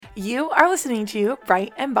You are listening to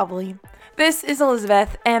Bright and Bubbly. This is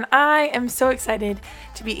Elizabeth, and I am so excited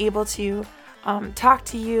to be able to talk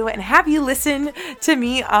to you and have you listen to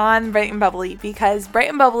me on Bright and Bubbly, because Bright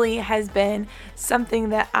and Bubbly has been something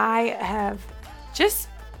that I have just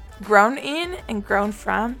grown in and grown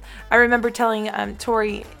from. I remember telling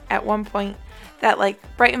Tori at one point that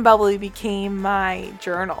Bright and Bubbly became my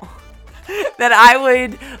journal. That I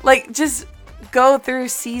would just go through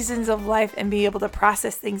seasons of life and be able to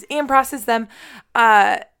process things and process them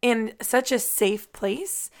in such a safe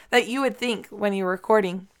place that you would think when you're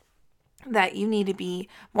recording that you need to be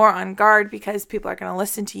more on guard because people are going to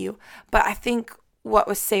listen to you. But I think what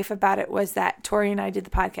was safe about it was that Tori and I did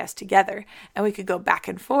the podcast together, and we could go back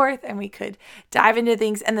and forth and we could dive into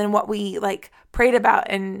things, and then what we prayed about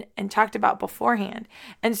and talked about beforehand.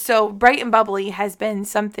 And so Bright and Bubbly has been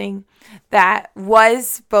something that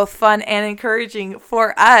was both fun and encouraging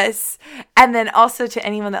for us, and then also to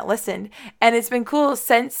anyone that listened. And it's been cool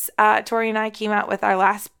since Tori and I came out with our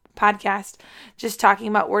last podcast, just talking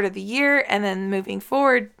about Word of the Year, and then moving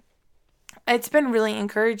forward. It's been really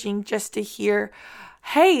encouraging just to hear,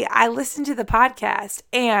 hey, I listened to the podcast,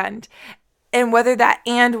 and whether that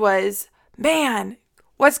and was, man,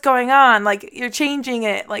 what's going on? You're changing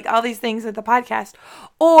it, all these things with the podcast,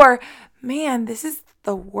 or man, this is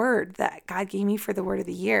the word that God gave me for the Word of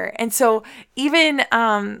the Year. And so even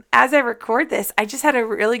as I record this, I just had a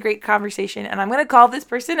really great conversation, and I'm going to call this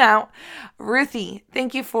person out. Ruthie,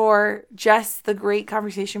 thank you for just the great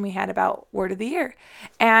conversation we had about Word of the Year.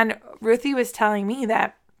 And Ruthie was telling me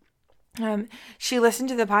that she listened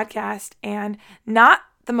to the podcast, and not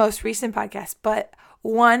the most recent podcast, but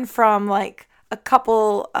one from a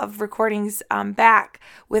couple of recordings back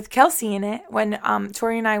with Kelsey in it. When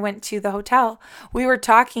Tori and I went to the hotel, we were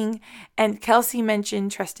talking, and Kelsey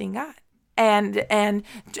mentioned trusting God and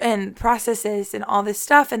processes and all this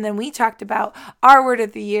stuff. And then we talked about our Word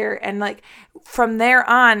of the Year. And from there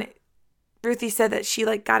on, Ruthie said that she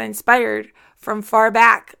got inspired from far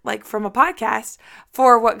back, from a podcast,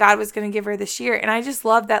 for what God was going to give her this year. And I just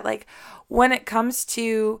love that, when it comes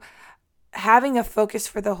to having a focus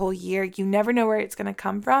for the whole year, you never know where it's going to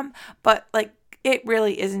come from, but it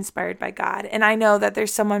really is inspired by God. And I know that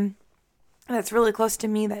there's someone that's really close to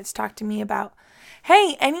me that's talked to me about,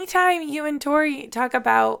 hey, anytime you and Tori talk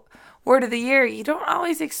about Word of the Year, you don't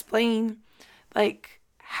always explain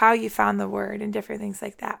how you found the word and different things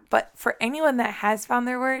like that. But for anyone that has found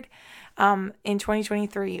their word in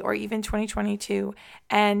 2023 or even 2022,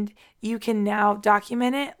 and you can now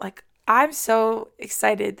document it, I'm so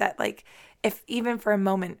excited that if even for a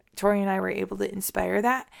moment, Tori and I were able to inspire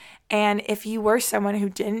that. And if you were someone who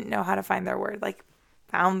didn't know how to find their word,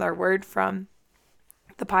 found their word from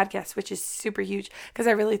the podcast, which is super huge, because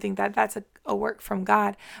I really think that that's a work from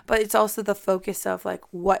God, but it's also the focus of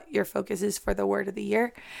what your focus is for the Word of the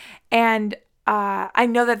Year. And I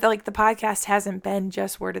know that the podcast hasn't been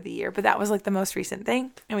just Word of the Year, but that was the most recent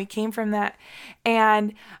thing. And we came from that.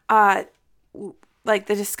 And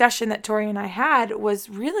the discussion that Tori and I had was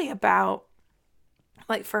really about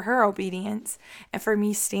for her obedience and for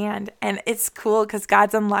me stand. And it's cool because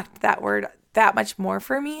God's unlocked that word that much more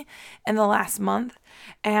for me in the last month.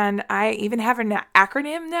 And I even have an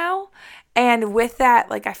acronym now. And with that,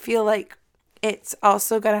 I feel it's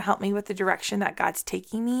also going to help me with the direction that God's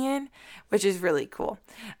taking me in, which is really cool.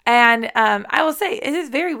 And I will say, it is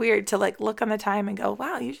very weird to look on the time and go,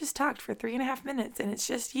 wow, you just talked for 3.5 minutes and it's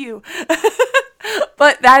just you.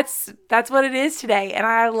 But that's what it is today. And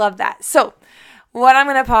I love that. So what I'm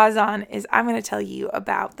going to pause on is I'm going to tell you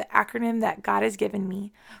about the acronym that God has given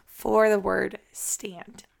me for the word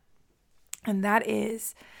stand. And that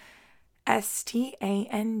is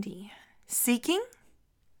STAND. Seeking,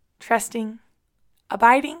 trusting,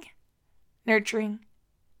 abiding, nurturing,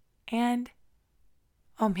 and,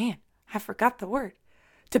 oh man, I forgot the word.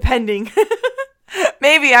 Depending.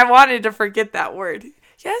 Maybe I wanted to forget that word.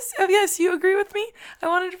 Yes? Oh, yes, you agree with me? I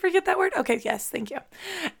wanted to forget that word? Okay, yes, thank you.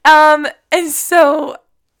 And so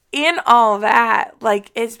in all that,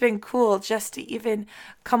 it's been cool just to even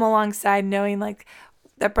come alongside knowing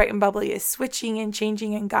that Bright and Bubbly is switching and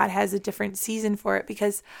changing, and God has a different season for it,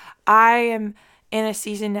 because I am in a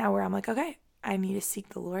season now where I'm okay, I need to seek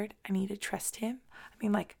the Lord. I need to trust Him.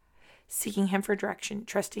 Seeking Him for direction,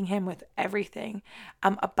 trusting Him with everything,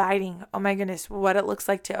 abiding. Oh my goodness, what it looks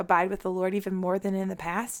like to abide with the Lord even more than in the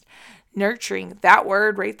past. Nurturing, that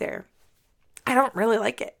word right there. I don't really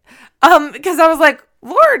like it. Because I was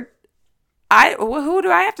Lord, who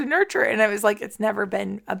do I have to nurture? And I was it's never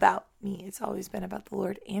been about me. It's always been about the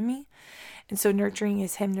Lord and me. And so nurturing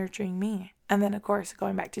is Him nurturing me. And then of course,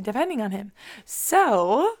 going back to depending on Him.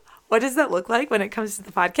 So what does that look like when it comes to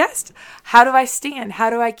the podcast? How do I stand? How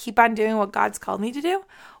do I keep on doing what God's called me to do?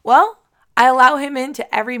 Well, I allow him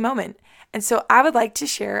into every moment. And so I would like to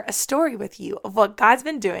share a story with you of what God's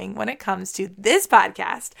been doing when it comes to this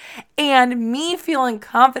podcast and me feeling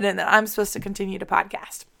confident that I'm supposed to continue to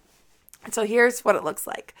podcast. And so here's what it looks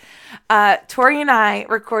like. Tori and I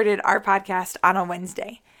recorded our podcast on a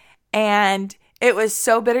Wednesday, and it was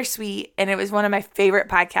so bittersweet, and it was one of my favorite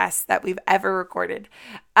podcasts that we've ever recorded.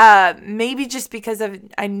 Maybe just because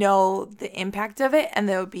I know the impact of it and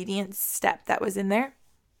the obedience step that was in there.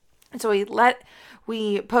 And so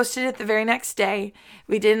we posted it the very next day.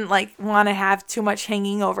 We didn't want to have too much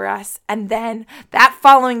hanging over us. And then that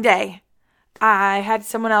following day, I had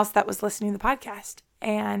someone else that was listening to the podcast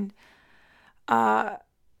and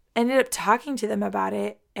ended up talking to them about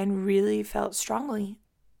it and really felt strongly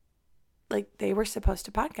like they were supposed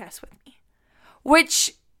to podcast with me,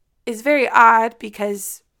 which is very odd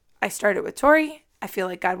because I started with Tori. I feel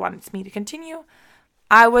like God wanted me to continue.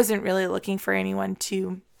 I wasn't really looking for anyone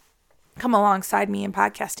to come alongside me in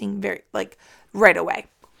podcasting right away.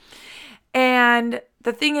 And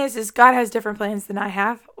the thing is God has different plans than I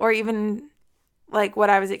have, or even what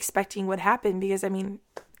I was expecting would happen. Because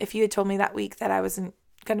if you had told me that week that I wasn't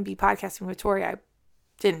going to be podcasting with Tori, I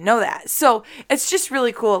didn't know that. So it's just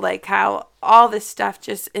really cool, how all this stuff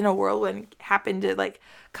just in a whirlwind happened to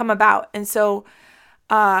come about. And so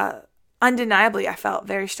undeniably, I felt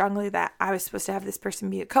very strongly that I was supposed to have this person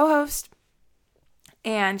be a co-host.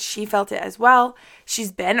 And she felt it as well.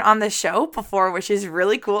 She's been on the show before, which is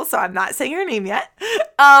really cool. So I'm not saying her name yet.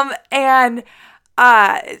 And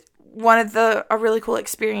one of a really cool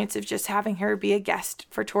experience of just having her be a guest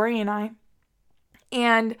for Tori and I.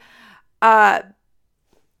 And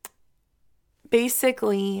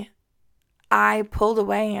basically, I pulled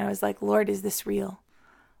away and I was like, Lord, is this real?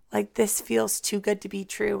 This feels too good to be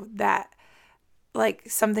true. That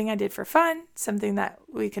something I did for fun, something that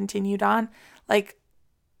we continued on.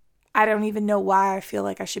 I don't even know why I feel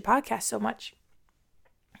like I should podcast so much.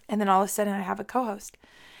 And then all of a sudden I have a co-host.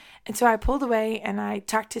 And so I pulled away and I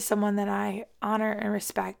talked to someone that I honor and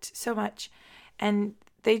respect so much. And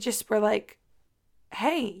they just were like,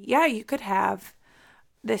 hey, yeah, you could have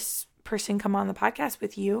this person come on the podcast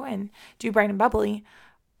with you and do Bright and Bubbly.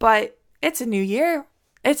 But it's a new year.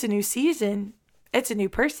 It's a new season. It's a new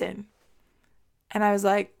person. And I was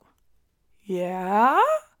like, yeah,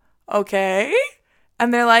 okay.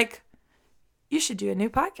 And they're like, you should do a new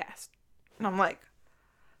podcast. And I'm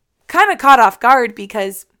kind of caught off guard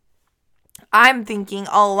because I'm thinking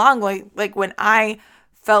all along, when I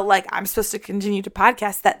felt like I'm supposed to continue to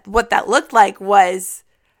podcast, that what that looked like was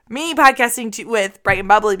me podcasting with Bright and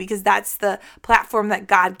Bubbly, because that's the platform that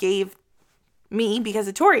God gave me because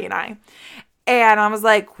of Tori and I. And I was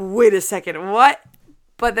like, wait a second, what?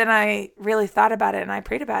 But then I really thought about it and I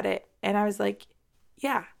prayed about it. And I was like,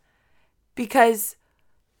 yeah, because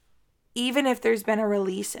even if there's been a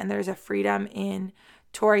release and there's a freedom in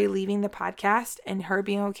Tori leaving the podcast and her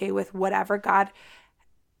being okay with whatever God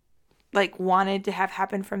wanted to have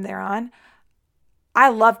happen from there on, I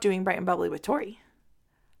love doing Bright and Bubbly with Tori.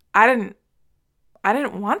 I didn't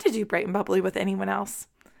want to do Bright and Bubbly with anyone else.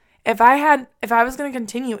 If I was going to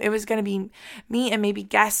continue, it was going to be me and maybe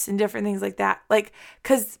guests and different things like that.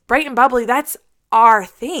 Cause Bright and Bubbly, that's our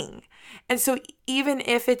thing. And so even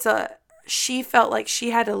if she felt like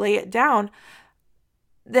she had to lay it down,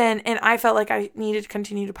 and I felt like I needed to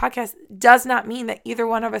continue to podcast, does not mean that either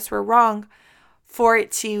one of us were wrong for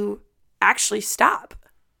it to actually stop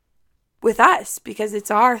with us, because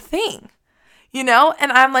it's our thing, And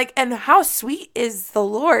I'm like, and how sweet is the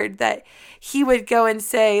Lord that he would go and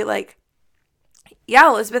say yeah,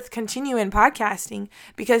 Elizabeth, continue in podcasting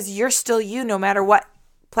because you're still you, no matter what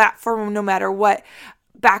platform, no matter what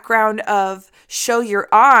background of show you're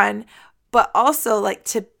on. But also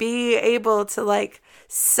to be able to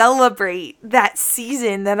celebrate that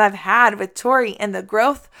season that I've had with Tori and the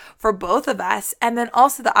growth for both of us. And then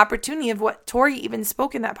also the opportunity of what Tori even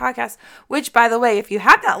spoke in that podcast, which, by the way, if you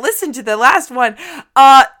have not listened to the last one,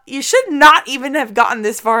 you should not even have gotten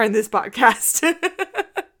this far in this podcast.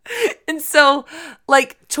 And so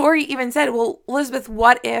Tori even said, well, Elizabeth,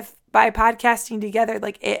 what if by podcasting together,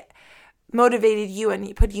 it motivated you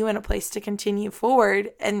and put you in a place to continue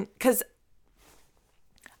forward? And because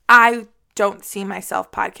I don't see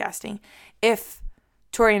myself podcasting if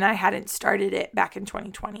Tori and I hadn't started it back in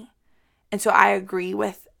 2020. And so I agree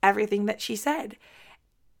with everything that she said.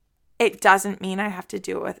 It doesn't mean I have to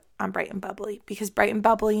do it on Bright and Bubbly, because Bright and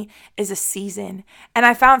Bubbly is a season. And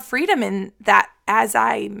I found freedom in that as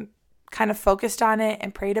I kind of focused on it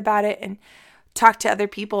and prayed about it and talked to other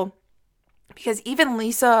people. Because even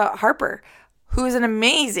Lisa Harper, who is an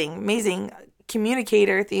amazing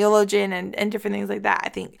communicator, theologian, and different things like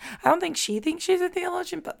that. I don't think she thinks she's a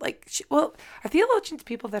theologian, but are theologians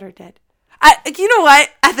people that are dead? You know what?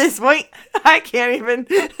 At this point, I can't even,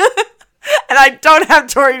 and I don't have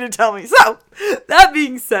Tori to tell me. So that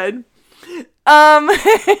being said,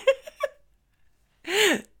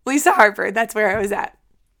 Lisa Harper, that's where I was at.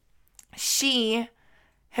 She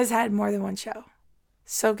has had more than one show.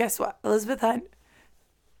 So guess what? Elizabeth Hunt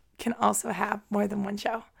can also have more than one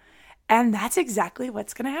show. And that's exactly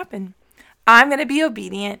what's going to happen. I'm going to be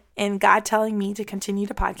obedient in God telling me to continue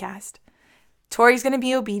to podcast. Tori's going to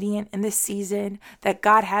be obedient in this season that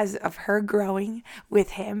God has of her growing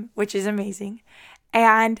with him, which is amazing.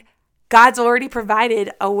 And God's already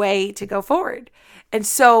provided a way to go forward. And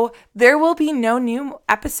so there will be no new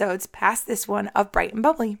episodes past this one of Bright and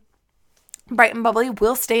Bubbly. Bright and Bubbly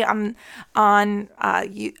will stay on iTunes.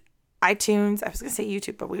 I was going to say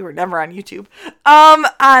YouTube, but we were never on YouTube. On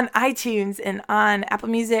iTunes and on Apple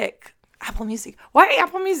Music. Apple Music. Why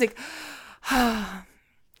Apple Music?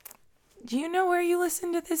 Do you know where you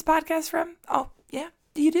listen to this podcast from? Oh, yeah.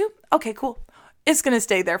 You do? Okay, cool. It's going to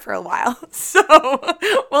stay there for a while. So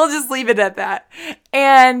we'll just leave it at that.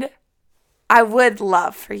 And I would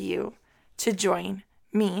love for you to join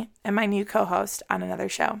me and my new co-host on another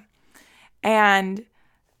show. And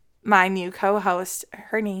my new co-host,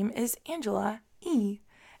 her name is Angela E.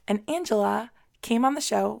 And Angela came on the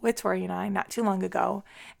show with Tori and I not too long ago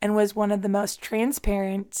and was one of the most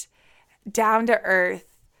transparent, down-to-earth,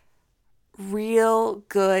 real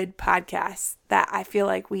good podcasts that I feel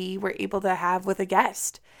like we were able to have with a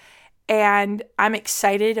guest. And I'm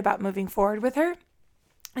excited about moving forward with her.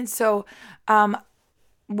 And so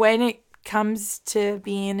when it comes to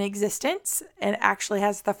being in existence and actually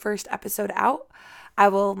has the first episode out, I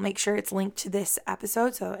will make sure it's linked to this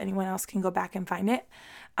episode so anyone else can go back and find it.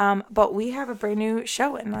 But we have a brand new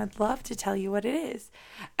show and I'd love to tell you what it is.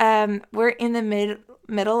 We're in the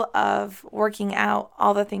middle of working out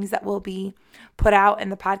all the things that will be put out in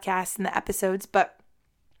the podcast and the episodes. But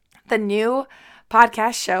the new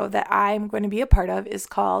podcast show that I'm going to be a part of is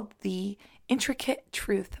called the Intricate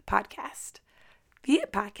Truth Podcast. The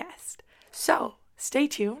podcast. So stay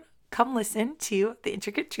tuned. Come listen to the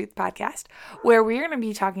Intricate Truth Podcast, where we're going to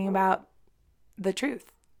be talking about the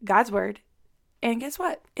truth, God's word. And guess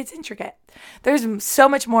what? It's intricate. There's so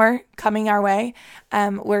much more coming our way.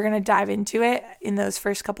 We're going to dive into it in those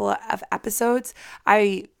first couple of episodes.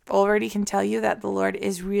 I already can tell you that the Lord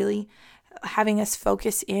is really having us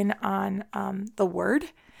focus in on the word.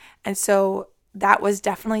 And so that was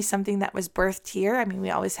definitely something that was birthed here. I mean, we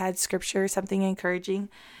always had scripture, something encouraging,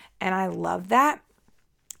 and I love that.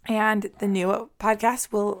 And the new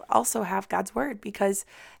podcast will also have God's word because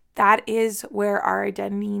that is where our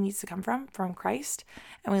identity needs to come from Christ.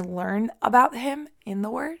 And we learn about him in the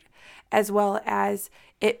word, as well as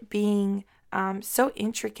it being so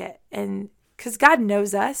intricate. And because God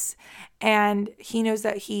knows us and he knows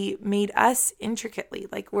that he made us intricately.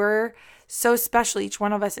 Like we're so special, each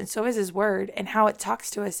one of us, and so is his word and how it talks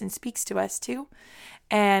to us and speaks to us too.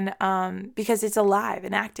 And because it's alive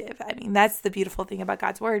and active. I mean, that's the beautiful thing about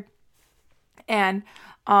God's word. And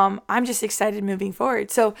I'm just excited moving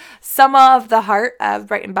forward. So some of the heart of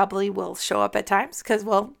Bright and Bubbly will show up at times because,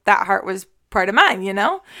 well, that heart was part of mine, you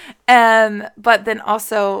know? But then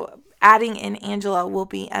also adding in Angela will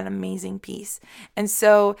be an amazing piece. And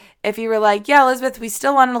so if you were like, yeah, Elizabeth, we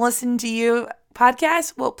still want to listen to you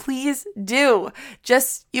podcast, well, please do.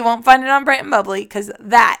 Just, you won't find it on Bright and Bubbly because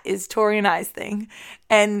that is Tori and I's thing.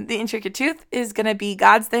 And the Intricate Truth is going to be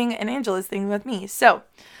God's thing and Angela's thing with me. So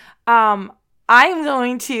I'm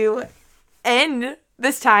going to end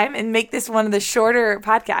this time and make this one of the shorter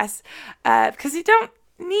podcasts because you don't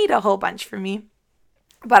need a whole bunch from me.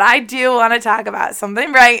 But I do want to talk about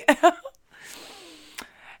something bright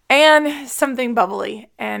and something bubbly.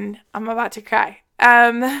 And I'm about to cry.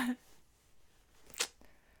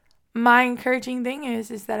 My encouraging thing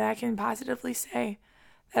is that I can positively say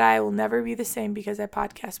that I will never be the same because I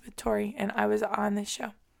podcast with Tori and I was on this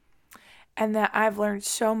show. And that I've learned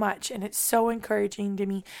so much, and it's so encouraging to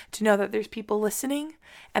me to know that there's people listening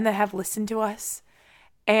and that have listened to us.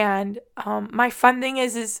 And my fun thing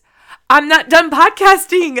is I'm not done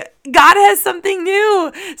podcasting. God has something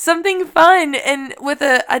new, something fun, and with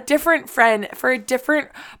a different friend for a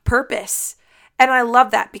different purpose. And I love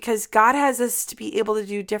that because God has us to be able to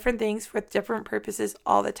do different things with different purposes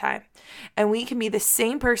all the time. And we can be the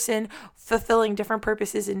same person fulfilling different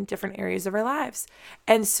purposes in different areas of our lives.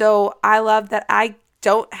 And so I love that I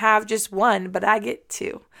don't have just one, but I get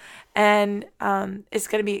two. And it's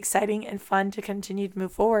going to be exciting and fun to continue to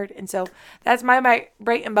move forward. And so that's my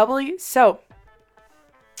bright and bubbly. So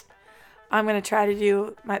I'm going to try to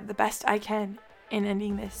do the best I can in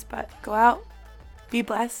ending this. But go out, be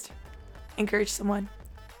blessed, encourage someone.